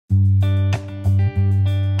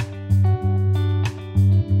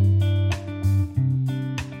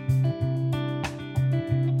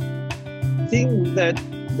think that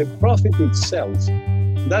the profit itself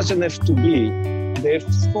doesn't have to be the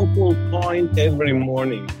focal point every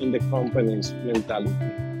morning in the company's mentality.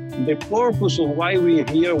 The purpose of why we're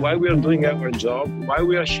here, why we are doing our job, why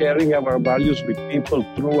we are sharing our values with people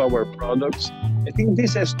through our products, I think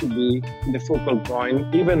this has to be the focal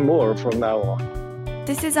point even more from now on.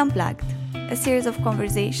 This is Unplugged, a series of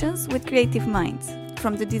conversations with creative minds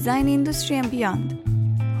from the design industry and beyond,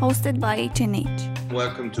 hosted by H&H.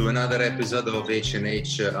 Welcome to another episode of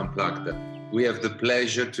H&H Unplugged. We have the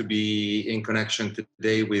pleasure to be in connection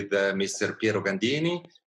today with Mr. Piero Gandini,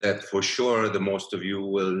 that for sure the most of you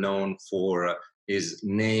will know for his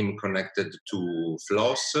name connected to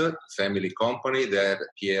Floss, family company that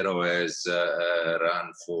Piero has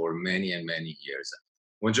run for many and many years.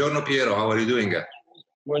 Buongiorno Piero, how are you doing?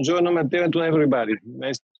 Buongiorno Matteo to everybody.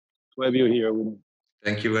 Nice to have you here with me.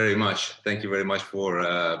 Thank you very much. Thank you very much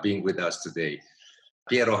for being with us today.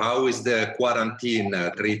 Piero, how is the quarantine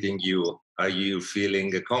treating you? Are you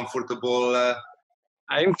feeling comfortable?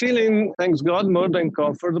 I'm feeling, thanks God, more than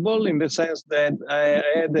comfortable in the sense that I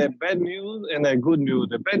had a bad news and a good news.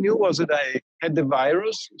 The bad news was that I had the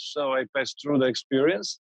virus, so I passed through the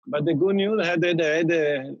experience. But the good news, I had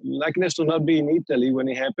the likeness to not be in Italy when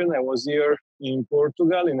it happened. I was here in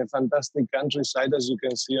Portugal in a fantastic countryside, as you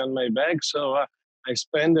can see on my bag. So I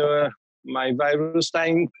spent my virus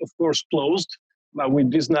time, of course, closed, but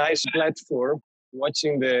with this nice platform,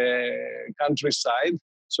 watching the countryside.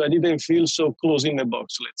 So I didn't feel so close in the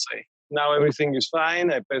box, let's say. Now everything is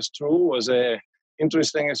fine. I passed through. It was an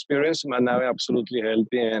interesting experience, but now I'm absolutely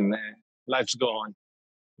healthy and life's go on.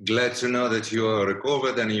 Glad to know that you are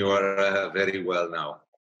recovered and you are very well now,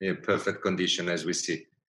 in perfect condition as we see.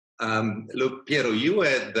 Look, Piero, you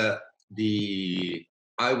had the,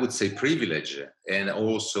 I would say, privilege and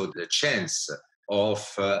also the chance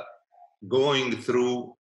of going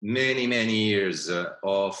through many, many years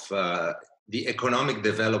of the economic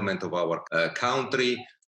development of our country,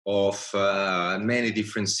 of many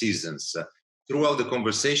different seasons. Throughout the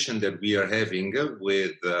conversation that we are having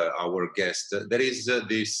with our guest, there is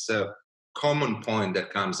this common point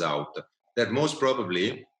that comes out, that most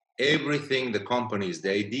probably everything the companies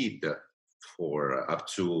they did for up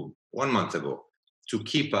to 1 month ago to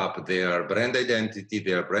keep up their brand identity,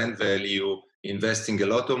 their brand value, investing a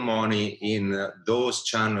lot of money in those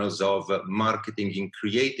channels of marketing, in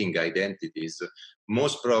creating identities,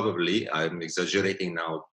 most probably, I'm exaggerating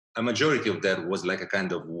now, a majority of that was like a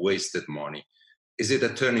kind of wasted money. Is it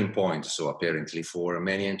a turning point, so apparently, for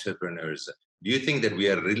many entrepreneurs? Do you think that we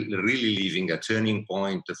are really living a turning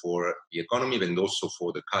point for the economy and also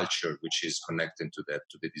for the culture, which is connected to that,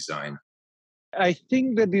 to the design? I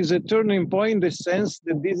think that is a turning point in the sense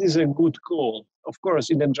that this is a good call. Of course,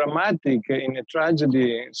 in a dramatic, in a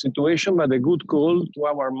tragedy situation, but a good call to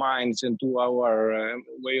our minds and to our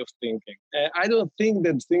way of thinking. I don't think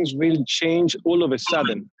that things will change all of a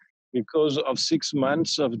sudden because of 6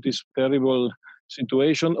 months of this terrible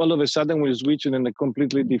situation. All of a sudden, we'll switch in a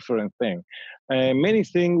completely different thing. Many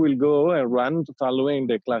things will go and run following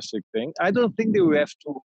the classic thing. I don't think that we have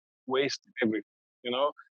to waste everything, you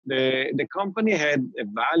know. The company had a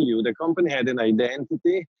value, the company had an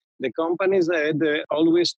identity, the companies had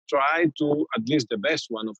always tried to, at least the best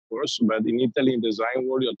one, of course, but in Italy, in design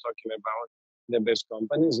world, you're talking about the best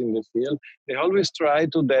companies in the field. They always try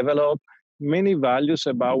to develop many values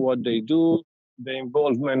about what they do, the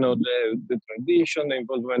involvement of the tradition, the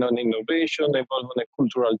involvement on innovation, the involvement in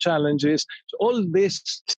cultural challenges. So all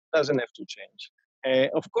this doesn't have to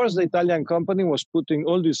change. Of course, the Italian company was putting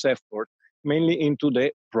all this effort mainly into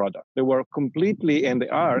the product. They were completely, and they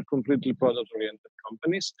are completely product-oriented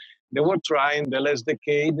companies. They were trying the last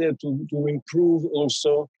decade to improve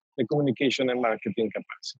also the communication and marketing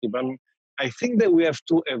capacity. But I think that we have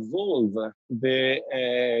to evolve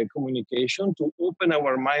the communication to open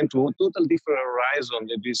our mind to a total different horizon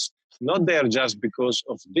that is not there just because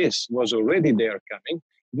of this, was already there coming.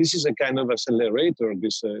 This is a kind of accelerator of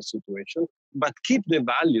this situation, but keep the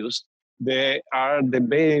values. They are the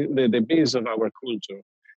base of our culture.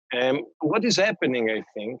 And what is happening, I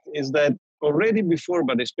think, is that already before,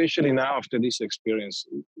 but especially now after this experience,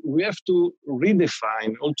 we have to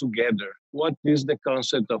redefine altogether what is the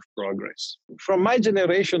concept of progress. From my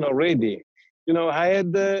generation already, you know, I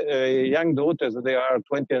had young daughters, they are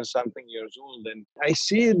 20 and something years old, and I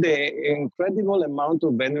see the incredible amount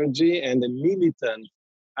of energy and the militant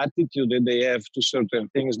attitude that they have to certain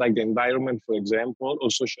things like the environment, for example, or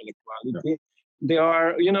social equality. Yeah. There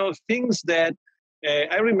are, you know, things that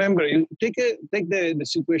I remember. Take the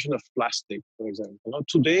situation of plastic, for example. You know,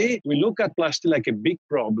 today, we look at plastic like a big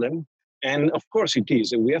problem, and of course it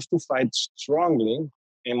is. And we have to fight strongly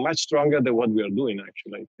and much stronger than what we are doing,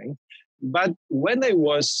 actually, I think. But when I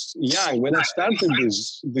was young, when I started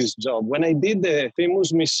this job, when I did the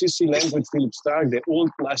famous Mississippi lamp with Philip Stark, the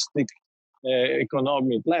old plastic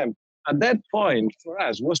economic lamp, at that point for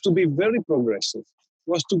us was to be very progressive,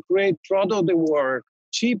 was to create products that were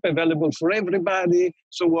cheap, available for everybody,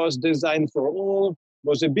 so was designed for all,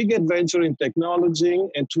 was a big adventure in technology,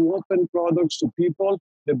 and to open products to people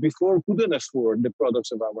that before couldn't afford the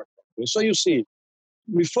products of our company. So you see,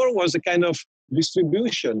 before was a kind of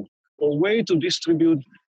distribution or way to distribute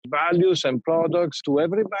values and products to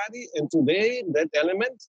everybody. And today that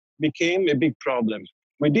element became a big problem.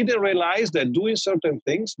 We didn't realize that doing certain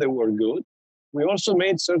things that were good, we also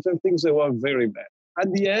made certain things that were very bad.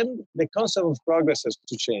 At the end, the concept of progress has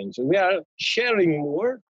to change. We are sharing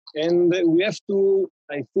more, and we have to,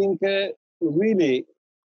 I think, really,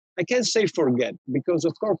 I can't say forget, because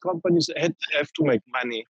of course companies have to make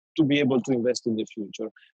money to be able to invest in the future.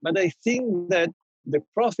 But I think that the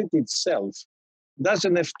profit itself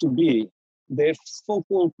doesn't have to be the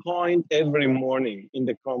focal point every morning in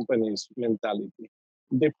the company's mentality.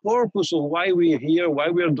 The purpose of why we're here, why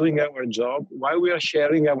we are doing our job, why we are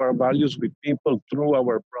sharing our values with people through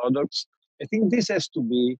our products, I think this has to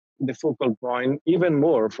be the focal point even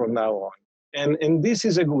more from now on. And this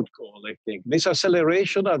is a good call, I think. This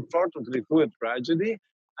acceleration, unfortunately, through a tragedy,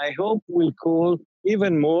 I hope will call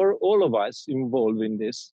even more all of us involved in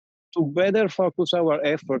this to better focus our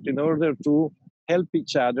effort in order to help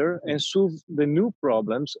each other and solve the new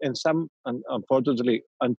problems and some, unfortunately,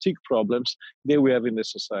 antique problems that we have in the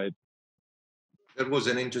society. That was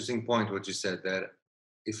an interesting point, what you said, that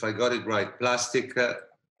if I got it right, plastic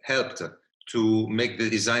helped to make the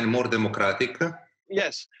design more democratic.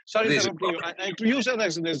 Yes. Sorry to interrupt you. I use that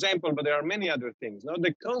as an example, but there are many other things. Now,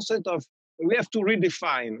 the concept of we have to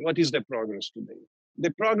redefine what is the progress today.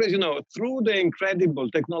 The progress, through the incredible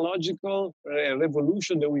technological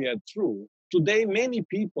revolution that we had through, today many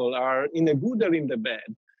people are in the good or in the bad,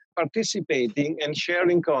 participating and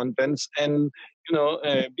sharing contents and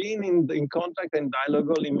being in contact and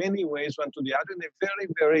dialogue in many ways one to the other in a very,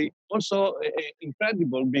 very also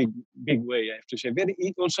incredible big way, I have to say, very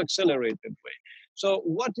also accelerated way. So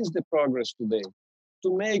what is the progress today?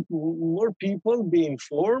 To make more people be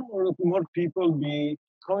informed or more people be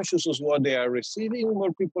conscious of what they are receiving,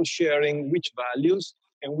 more people sharing which values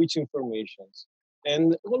and which informations.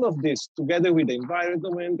 And all of this, together with the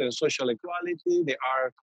environment and social equality, they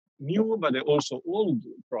are new but they're also old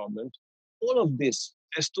problems. All of this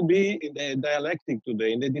has to be in the dialectic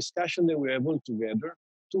today, in the discussion that we have all together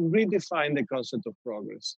to redefine the concept of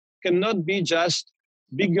progress. It cannot be just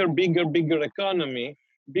bigger economy,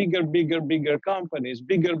 bigger companies,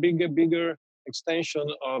 bigger extension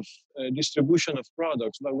of distribution of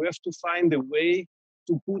products, but we have to find a way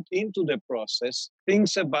to put into the process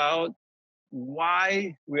things about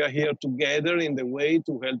why we are here together in the way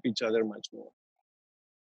to help each other much more.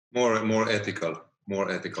 More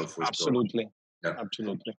ethical for absolutely. Sure. Yeah.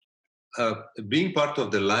 Absolutely. Being part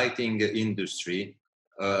of the lighting industry,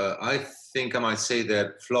 I think I might say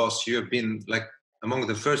that, Floss, you have been like among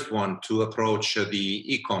the first one to approach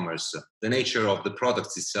the e-commerce. The nature of the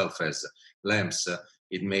products itself as lamps,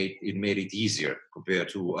 it made it easier compared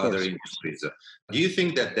to other industries. Do you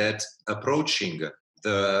think that approaching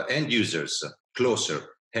the end users closer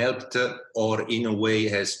helped or in a way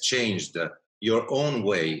has changed your own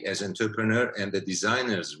way as entrepreneur and the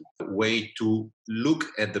designer's way to look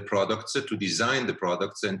at the products, to design the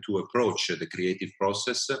products and to approach the creative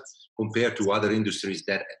process compared to other industries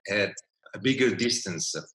that had a bigger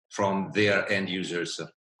distance from their end users?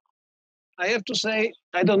 I have to say,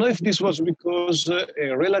 I don't know if this was because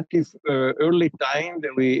a relative early time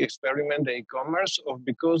that we experiment the e-commerce or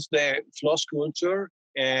because the Floss culture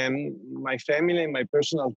and my family and my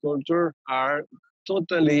personal culture are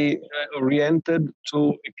totally oriented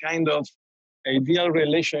to a kind of ideal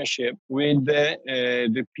relationship with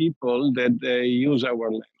the people that use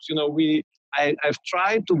our lamps. I've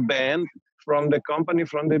tried to ban from the company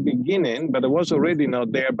from the beginning, but I was already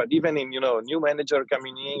not there. But even in, new manager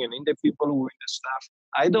coming in and in the people who in the staff,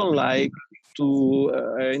 I don't like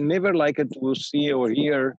to, I never like it to see or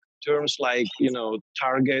hear terms like,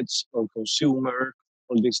 targets or consumer,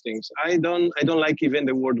 all these things. I don't like even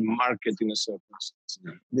the word market in a certain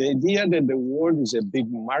sense. The idea that the world is a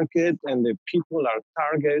big market and the people are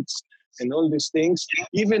targets and all these things,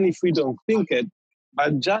 even if we don't think it,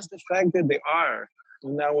 but just the fact that they are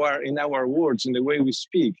in our words, in the way we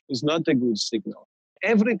speak, is not a good signal.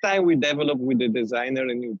 Every time we develop with the designer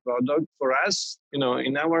a new product, for us, in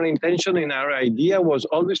our intention, in our idea was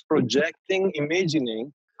always projecting,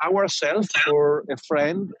 imagining ourselves or a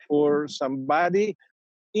friend or somebody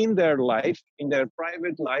in their life, in their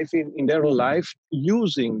private life, in their life,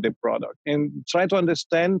 using the product, and try to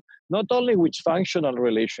understand not only which functional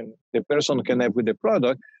relation the person can have with the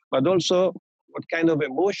product, but also what kind of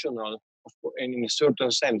emotional, and in a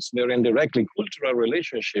certain sense, very indirectly cultural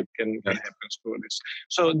relationship can happen through this.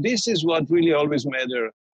 So this is what really always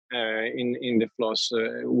matter in the floss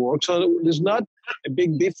work. So there's not a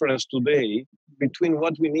big difference today between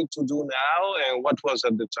what we need to do now and what was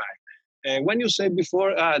at the time. And when you said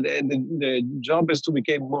before, the job is to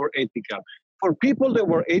become more ethical. For people that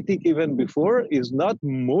were ethical even before, is not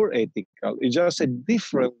more ethical. It's just a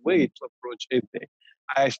different way to approach ethics.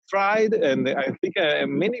 I've tried, and I think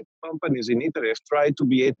many companies in Italy have tried to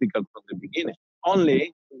be ethical from the beginning.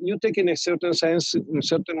 Only you take in a certain sense, in a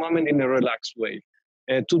certain moment, in a relaxed way.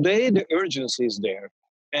 Today, the urgency is there.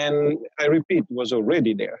 And I repeat, was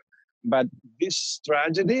already there. But this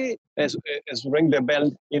tragedy has rang the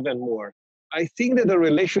bell even more. I think that the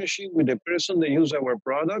relationship with the person that use our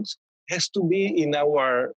products has to be in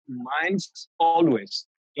our minds always,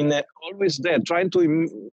 always there, trying to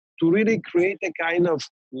really create a kind of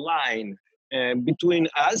line between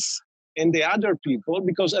us and the other people,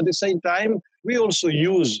 because at the same time, we also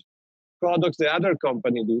use products the other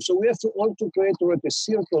company do. So we have to all to create a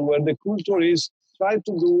circle where the culture is try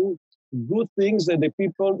to do good things that the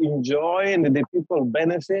people enjoy and that the people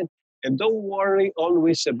benefit, and don't worry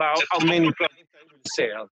always about how many products I will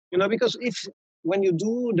sell. Because when you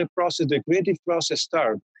do the process, the creative process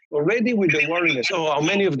start already with the worriness, how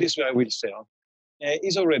many of this I will sell,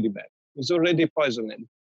 is already bad. It's already poisoning.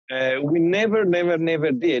 We never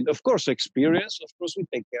did. Of course, experience. Of course, we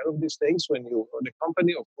take care of these things when the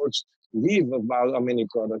company, of course, live about how many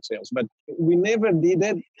product sales. But we never did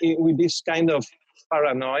it with this kind of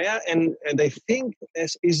paranoia, and I think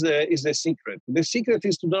is the secret. The secret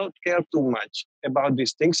is to not care too much about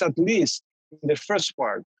these things, at least in the first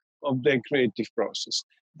part of the creative process.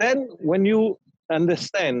 Then, when you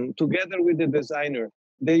understand together with the designer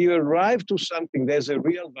that you arrive to something there's a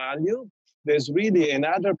real value, there's really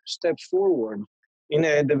another step forward in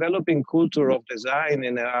a developing culture of design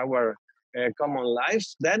in our common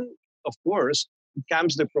lives, then of course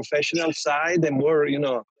comes the professional side, the more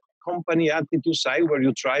company attitude side, where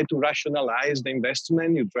you try to rationalize the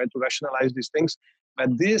investment, you try to rationalize these things.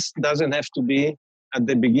 But this doesn't have to be at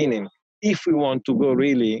the beginning if we want to go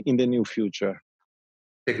really in the new future.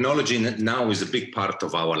 Technology now is a big part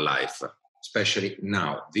of our life, especially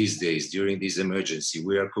now, these days, during this emergency.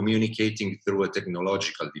 We are communicating through a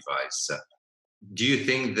technological device. Do you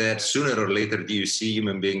think that sooner or later do you see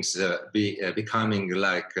human beings becoming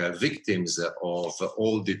like victims of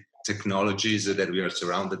all the technologies that we are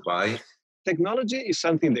surrounded by? Technology is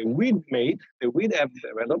something that we made, that we have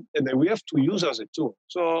developed, and that we have to use as a tool.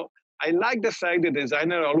 So I like the fact that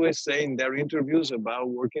designers always say in their interviews about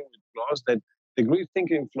working with floss that the great thing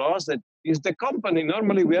in floss that is the company.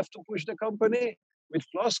 Normally we have to push the company. With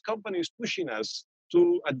floss, company is pushing us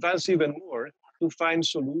to advance even more, to find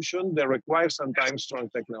solutions that require sometimes strong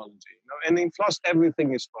technology. And in floss,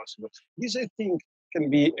 everything is possible. This, I think, can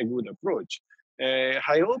be a good approach.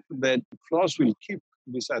 I hope that floss will keep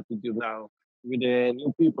this attitude now with the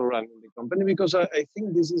new people running the company, because I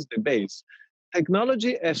think this is the base.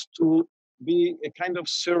 Technology has to be a kind of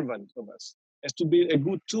servant of us, has to be a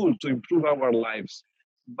good tool to improve our lives.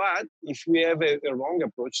 But if we have a wrong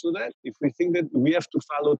approach to that, if we think that we have to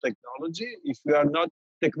follow technology, if we are not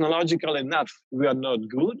technological enough, we are not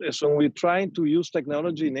good. And so we're trying to use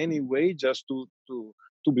technology in any way just to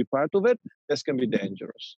be part of it, this can be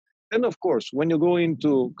dangerous. Then, of course, when you go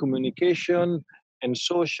into communication and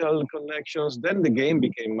social connections, then the game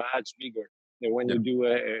became much bigger than when you do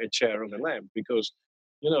a chair on a lamp. Because,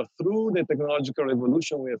 through the technological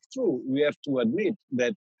revolution we have to admit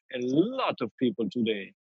that a lot of people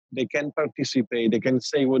today, they can participate, they can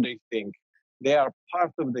say what they think. They are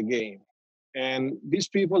part of the game. And these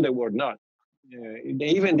people, they were not. They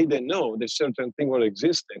even didn't know that certain things were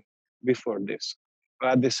existing before this.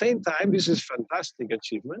 But at the same time, this is fantastic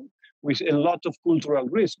achievement with a lot of cultural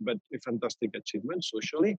risk, but a fantastic achievement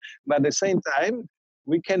socially. But at the same time,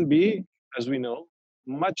 we can be, as we know,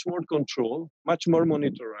 much more controlled, much more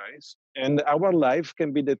monitorized, and our life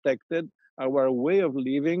can be detected. Our way of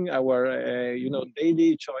living, our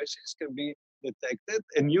daily choices can be detected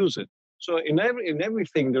and used. So in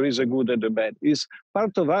everything there is a good and a bad. It's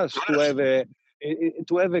part of us to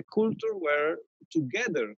have a culture where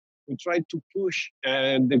together we try to push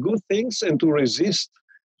the good things and to resist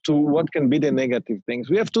to what can be the negative things.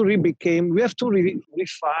 We have to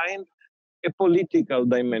refine a political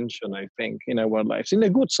dimension, I think, in our lives, in a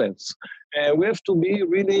good sense. We have to be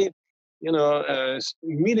really,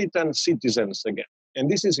 militant citizens again. And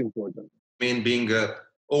this is important. I mean, being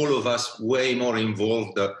all of us way more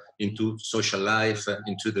involved into social life,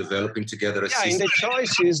 into developing together a system. In the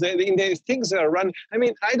choices, in the things that are run. I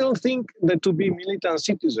mean, I don't think that to be militant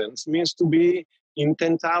citizens means to be in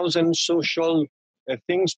 10,000 social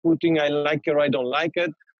things, putting I like it or I don't like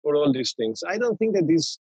it, or all these things. I don't think that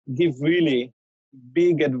these give really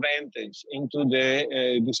big advantage into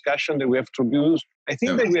the discussion that we have to produce. I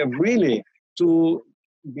think that we have really to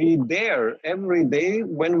be there every day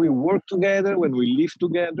when we work together, when we live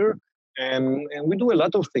together, and we do a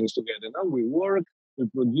lot of things together. Now we work, we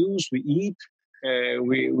produce, we eat,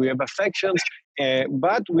 we have affections,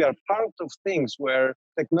 but we are part of things where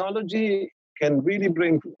technology can really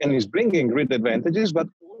bring, and is bringing great advantages, but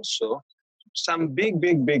also some big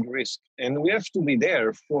risk. And we have to be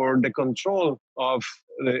there for the control of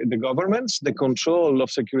the governments, the control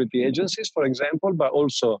of security agencies, for example, but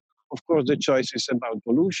also, of course, the choices about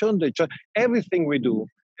pollution. Everything we do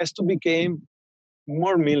has to become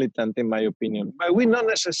more militant, in my opinion. But we not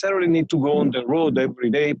necessarily need to go on the road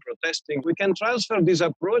every day protesting. We can transfer this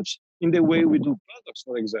approach in the way we do products,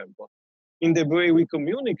 for example, in the way we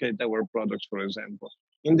communicate our products, for example,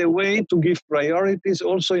 in the way to give priorities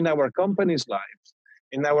also in our company's lives,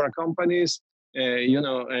 in our company's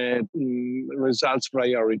results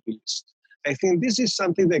priority list. I think this is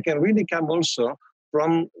something that can really come also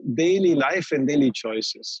from daily life and daily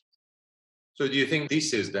choices. So do you think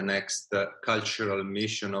this is the next cultural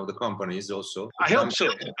mission of the companies also? I hope so.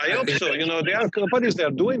 You know, there are companies that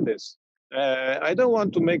are doing this. I don't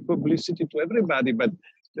want to make publicity to everybody, but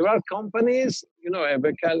there are companies, you know, I have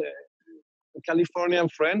a Californian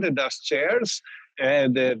friend that does chairs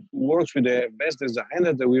and that works with the best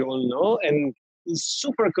designer that we all know, and is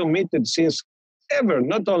super committed since ever,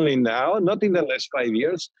 not only now, not in the last 5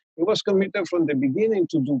 years. He was committed from the beginning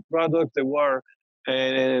to do products that were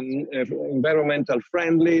environmental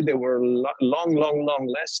friendly, they were long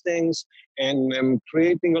lastings, and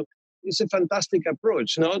creating. It's a fantastic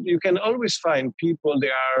approach. No, you can always find people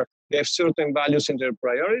they have certain values in their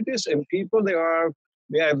priorities, and people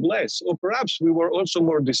they have less. Or perhaps we were also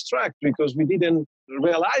more distracted because we didn't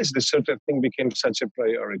realize that certain thing became such a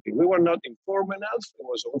priority. We were not informed enough. It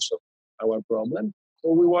was also our problem.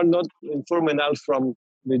 Or we were not informed enough from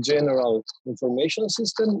the general information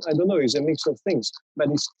system. I don't know, it's a mix of things.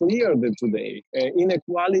 But it's clear that today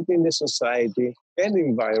inequality in the society and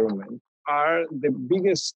environment are the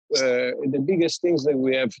biggest things that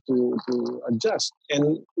we have to adjust.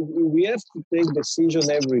 And we have to take decisions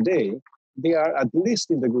every day. They are at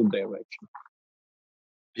least in the good direction.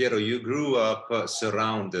 Piero, you grew up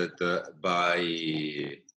surrounded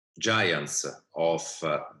by giants of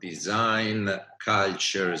design,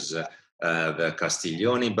 cultures, the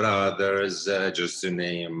Castiglioni brothers, just to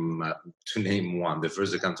name one, the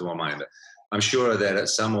first that come to my mind. I'm sure that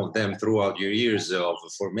some of them, throughout your years of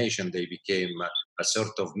formation, they became a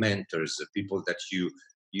sort of mentors, people that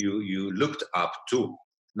you looked up to.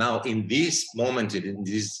 Now, in this moment, in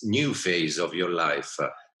this new phase of your life,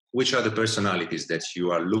 which are the personalities that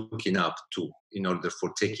you are looking up to in order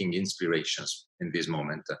for taking inspirations in this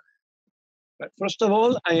moment? First of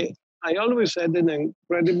all, I always had an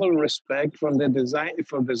incredible respect for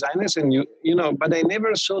designers, and you know, but I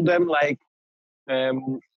never saw them like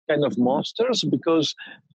kind of monsters, because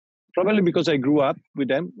I grew up with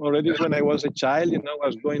them already when I was a child. You know, I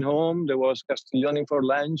was going home, there was Castiglioni for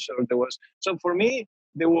lunch, so for me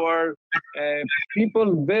they were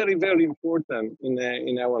people very important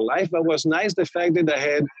in our life. But it was nice the fact that I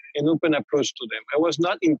had an open approach to them. I was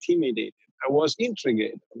not intimidated. I was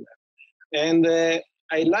intrigued from them. And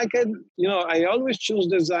I like it, you know, I always choose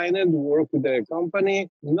designers to work with their company,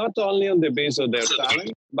 not only on the basis of their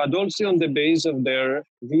talent, but also on the basis of their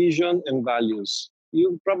vision and values.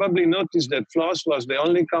 You probably noticed that Flos was the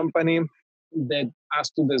only company that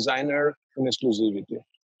asked a designer in exclusivity.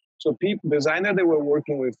 So designers that were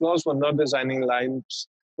working with Flos were not designing lines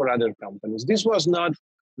for other companies. This was not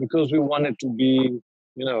because we wanted to be,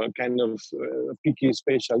 you know, kind of picky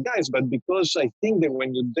special guys, but because I think that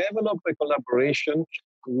when you develop a collaboration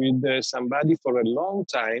with somebody for a long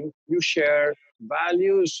time, you share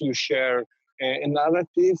values, you share a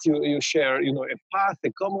narrative, you share, you know, a path,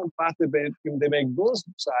 a common path that they make both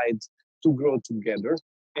sides to grow together.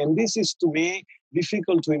 And this is, to me,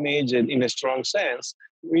 difficult to imagine in a strong sense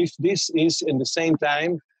if this is at the same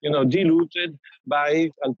time, you know, diluted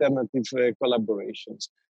by alternative collaborations.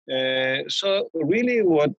 So really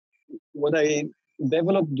what I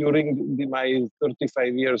developed during my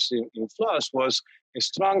 35 years in Flos was a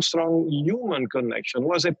strong human connection. It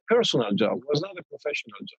was a personal job, it was not a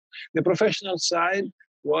professional job. The professional side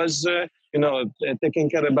was, taking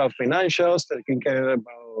care about financials, taking care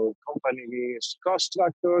about company's cost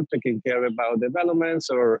structure, taking care about developments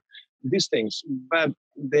or these things. But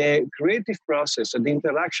the creative process and the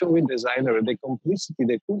interaction with designer, the complicity,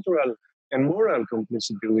 the cultural and moral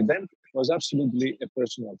complicity with them was absolutely a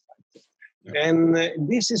personal factor. Yeah. And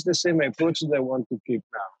this is the same approach that I want to keep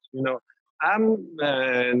now. I'm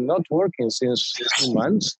not working since 2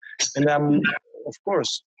 months, and I'm, of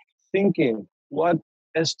course, thinking what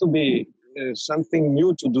has to be something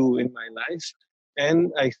new to do in my life.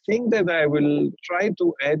 And I think that I will try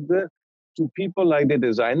to add to people like the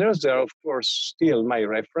designers. They are, of course, still my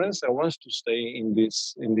reference. I want to stay in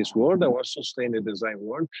this world. I want to stay in the design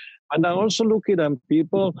world. And I'm also looking at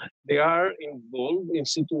people, they are involved in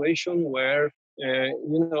situations where,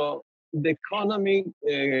 the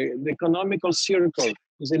economical circle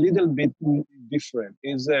is a little bit different.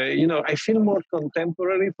 I feel more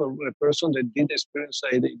contemporary for a person that did the experience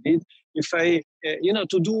I did. If I,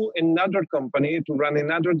 to do another company, to run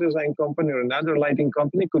another design company or another lighting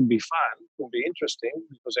company could be fun, could be interesting,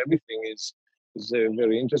 because everything is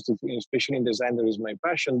very interesting, especially in design, that is my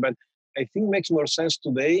passion. But I think it makes more sense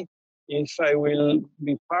today if I will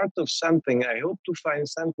be part of something. I hope to find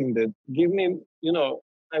something that give me,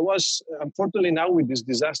 I was, unfortunately now with this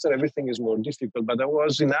disaster, everything is more difficult, but I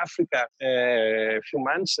was in Africa a few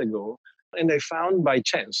months ago, and I found by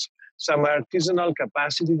chance some artisanal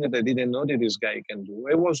capacity that I didn't know that this guy can do.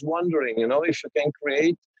 I was wondering, if you can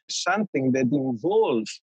create something that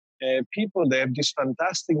involves people that have this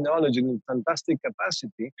fantastic knowledge and fantastic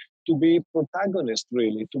capacity to be protagonists,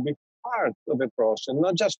 really, to be part of the process,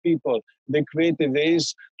 not just people. They create a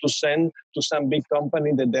vase to send to some big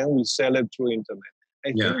company that then will sell it through internet.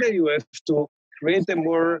 I think that you have to create a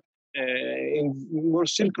more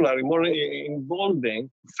circular, more involving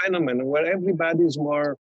phenomenon where everybody is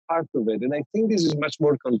more part of it. And I think this is much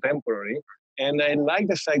more contemporary. And I like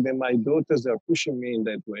the fact that my daughters are pushing me in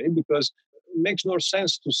that way, because it makes more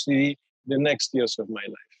sense to see the next years of my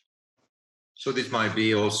life. So this might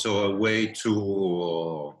be also a way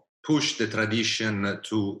to push the tradition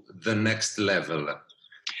to the next level.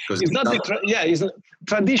 It's not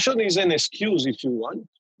tradition is an excuse, if you want.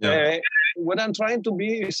 Yeah. What I'm trying to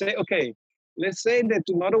be is say, okay, let's say that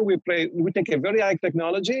tomorrow we take a very high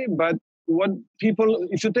technology, but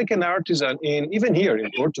if you take an artisan even here in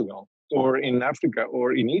Portugal or in Africa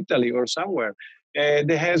or in Italy or somewhere,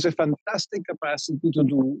 they has a fantastic capacity to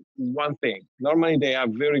do one thing. Normally they are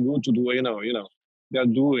very good to do, they're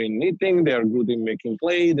doing knitting, they're good in making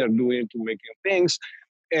clay, they're doing to making things.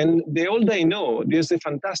 And all they know, there's a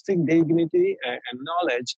fantastic dignity and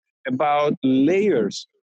knowledge about layers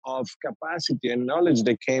of capacity and knowledge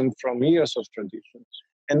that came from years of tradition.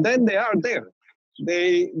 And then they are there.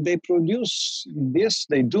 They produce this,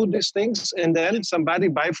 they do these things, and then somebody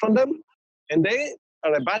buy from them, and they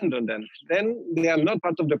are abandoned then. Then they are not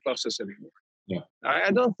part of the process anymore. Yeah.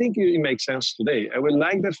 I don't think it makes sense today. I would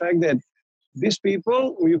like the fact that these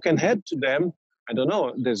people, you can add to them, I don't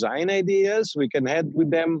know, design ideas. We can add with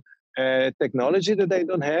them technology that they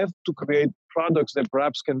don't have to create products that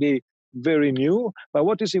perhaps can be very new. But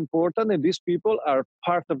what is important is these people are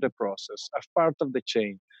part of the process, are part of the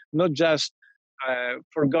chain, not just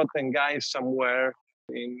forgotten guys somewhere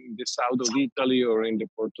in the south of Italy or in the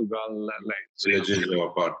Portugal lands.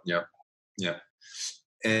 Yeah.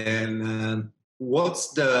 And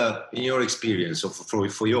what's in your experience,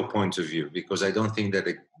 for your point of view, because I don't think that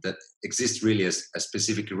exists really as a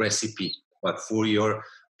specific recipe, but from your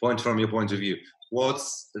point of view,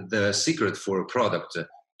 what's the secret for a product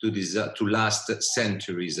to last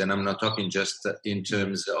centuries? And I'm not talking just in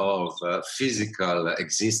terms of physical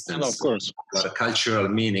existence, no, of course, but a cultural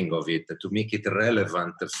meaning of it, to make it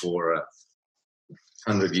relevant for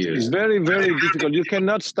 100 years. It's very, very difficult. You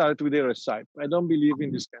cannot start with a recipe. I don't believe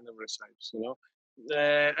in this kind of recipes,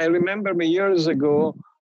 I remember years ago,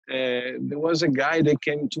 there was a guy that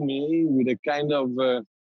came to me with a kind of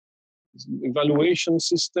evaluation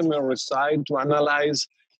system or recipe to analyze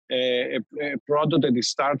a product that is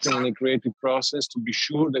starting in a creative process, to be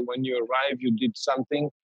sure that when you arrive, you did something,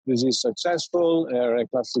 this is successful, a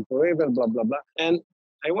classic forever, blah, blah, blah. And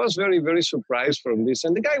I was very, very surprised from this.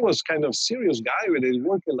 And the guy was kind of serious guy, but he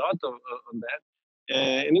worked a lot on that.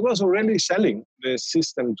 And he was already selling the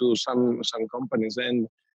system to some companies. And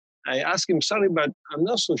I asked him, sorry, but I'm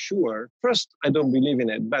not so sure. First, I don't believe in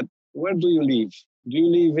it, but where do you live? Do you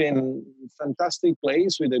live in a fantastic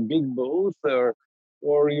place with a big boat,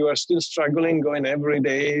 or you are still struggling, going every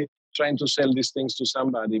day, trying to sell these things to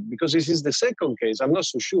somebody? Because this is the second case. I'm not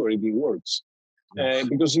so sure if it works.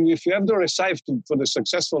 Because if you have the recipe for the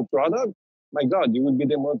successful product, my God, you will be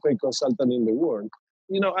the most paid consultant in the world.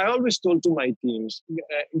 I always told to my teams,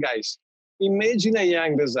 guys, imagine a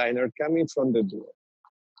young designer coming from the door,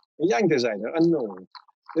 a young designer, unknown,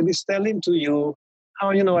 that is telling to you,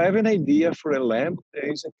 oh, I have an idea for a lamp.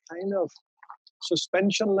 There is a kind of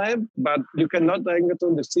suspension lamp, but you cannot hang it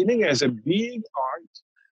on the ceiling. It has a big arc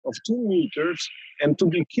of 2 meters, and to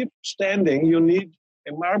be keep standing, you need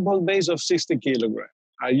a marble base of 60 kilograms.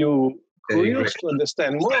 Are you curious to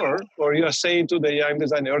understand more, or you are saying to the young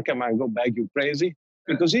designer, oh, come on, go back, you crazy?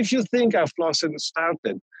 Because if you think how Flossen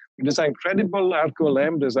started with this incredible Arco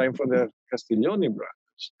lamp designed for the Castiglioni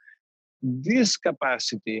brothers, this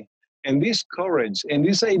capacity and this courage and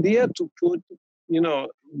this idea to put,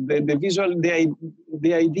 the visual,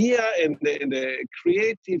 the idea and the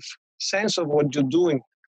creative sense of what you're doing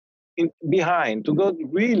behind, to go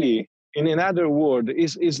really in another world,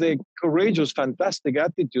 is the courageous, fantastic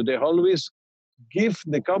attitude. They always give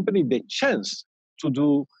the company the chance to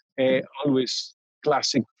do always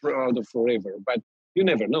classic product forever. But you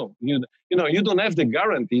never know. You don't have the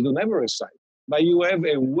guarantee. You never decide. But you have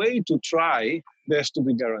a way to try. There's to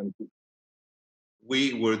be guaranteed.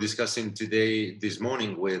 We were discussing this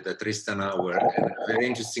morning with Tristan Auer, and a very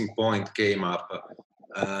interesting point came up.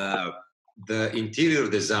 The interior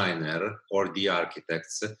designer or the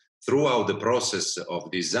architects, throughout the process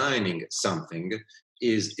of designing something,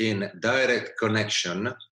 is in direct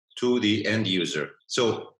connection to the end user.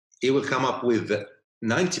 So he will come up with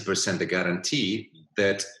 90% guarantee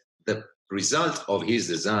that the result of his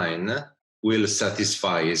design will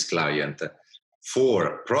satisfy his client.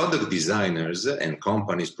 For product designers and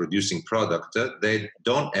companies producing product, they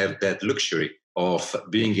don't have that luxury of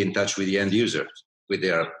being in touch with the end user, with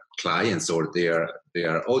their clients or their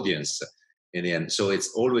audience in the end. So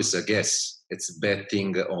it's always a guess. It's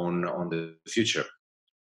betting on the future.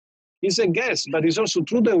 It's a guess, but it's also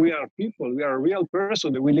true that we are people. We are a real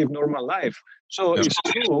person, that we live normal life. So it's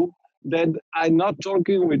true that I'm not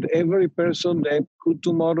talking with every person that could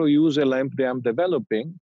tomorrow use a lamp that I'm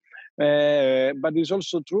developing. But it's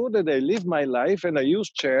also true that I live my life and I use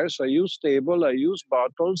chairs, I use table, I use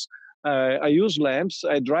bottles, I use lamps,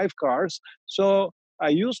 I drive cars. So I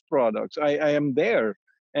use products. I am there.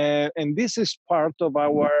 And this is part of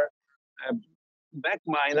our back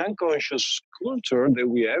mind unconscious culture that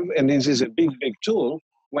we have. And this is a big, big tool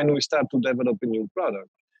when we start to develop a new product.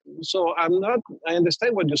 So I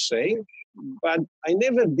understand what you're saying, but I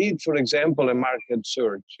never did, for example, a market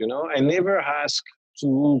search. I never asked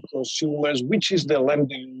to consumers which is the lamp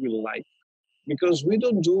that you will like, because we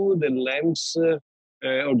don't do the lamps or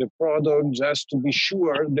the product just to be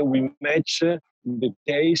sure that we match the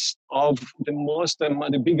taste of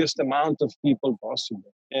the biggest amount of people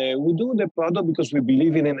possible. We do the product because we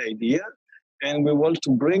believe in an idea, and we want to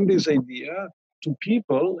bring this idea to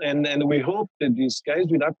people, and we hope that these guys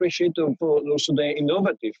will appreciate also the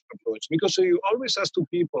innovative approach, because you always ask to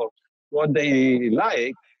people what they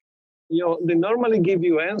like. They normally give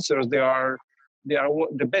you answers. They are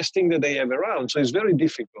the best thing that they have around. So it's very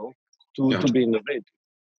difficult to be innovative.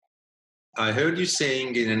 I heard you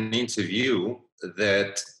saying in an interview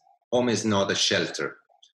that home is not a shelter.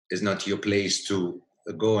 It's not your place to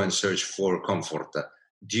go and search for comfort.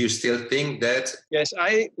 Do you still think that? Yes,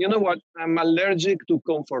 you know what? I'm allergic to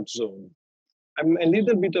comfort zone. I'm a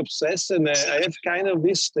little bit obsessed, and I have kind of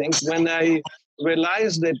these things when I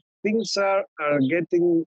realize that things are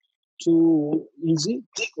getting too easy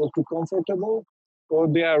or too comfortable, or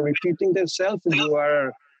they are repeating themselves, and you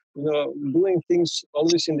are doing things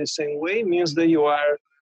always in the same way, means that you are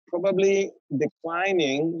probably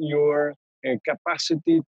declining your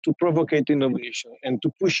capacity to provoke innovation and to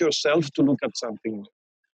push yourself to look at something new.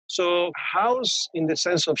 So house in the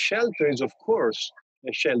sense of shelter is of course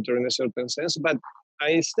a shelter in a certain sense, but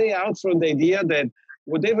I stay out from the idea that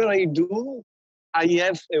whatever I do, I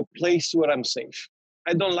have a place where I'm safe.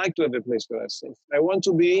 I don't like to have a place where I'm safe. I want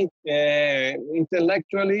to be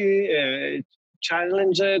intellectually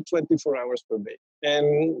challenged 24 hours per day.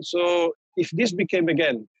 And so if this became,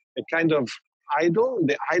 again, a kind of idol,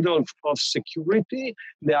 the idol of security,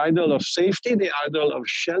 the idol of safety, the idol of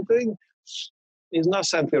sheltering, is not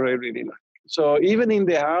something I really like. So even in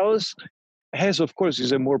the house, has, of course,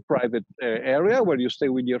 is a more private area where you stay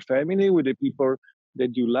with your family, with the people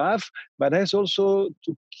that you love, but has also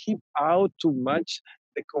to keep out too much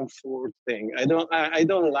the comfort thing. I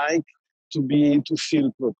don't like to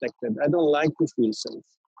feel protected. I don't like to feel safe.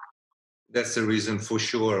 That's the reason for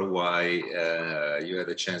sure why you had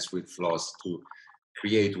a chance with Floss to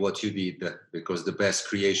create what you did, because the best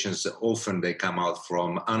creations often they come out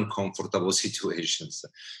from uncomfortable situations.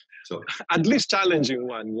 So at least challenging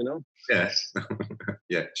one, Yeah,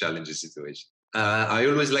 yeah, challenging situation. I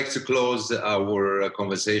always like to close our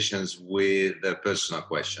conversations with a personal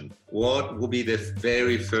question. What will be the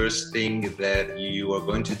very first thing that you are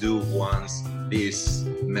going to do once this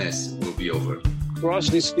mess will be over? Cross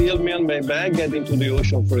this field, me and my bag, get into the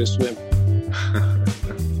ocean for a swim.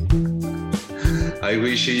 I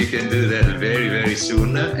wish you can do that very, very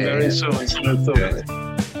soon. Very soon.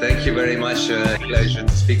 Thank you very much. Pleasure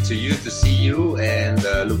to speak to you, to see you, and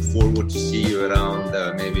look forward to see you around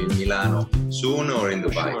maybe in Milano soon or in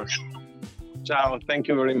Dubai. Sure. Ciao. Thank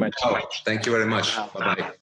you very much. Ciao. Thank you very much. Bye-bye.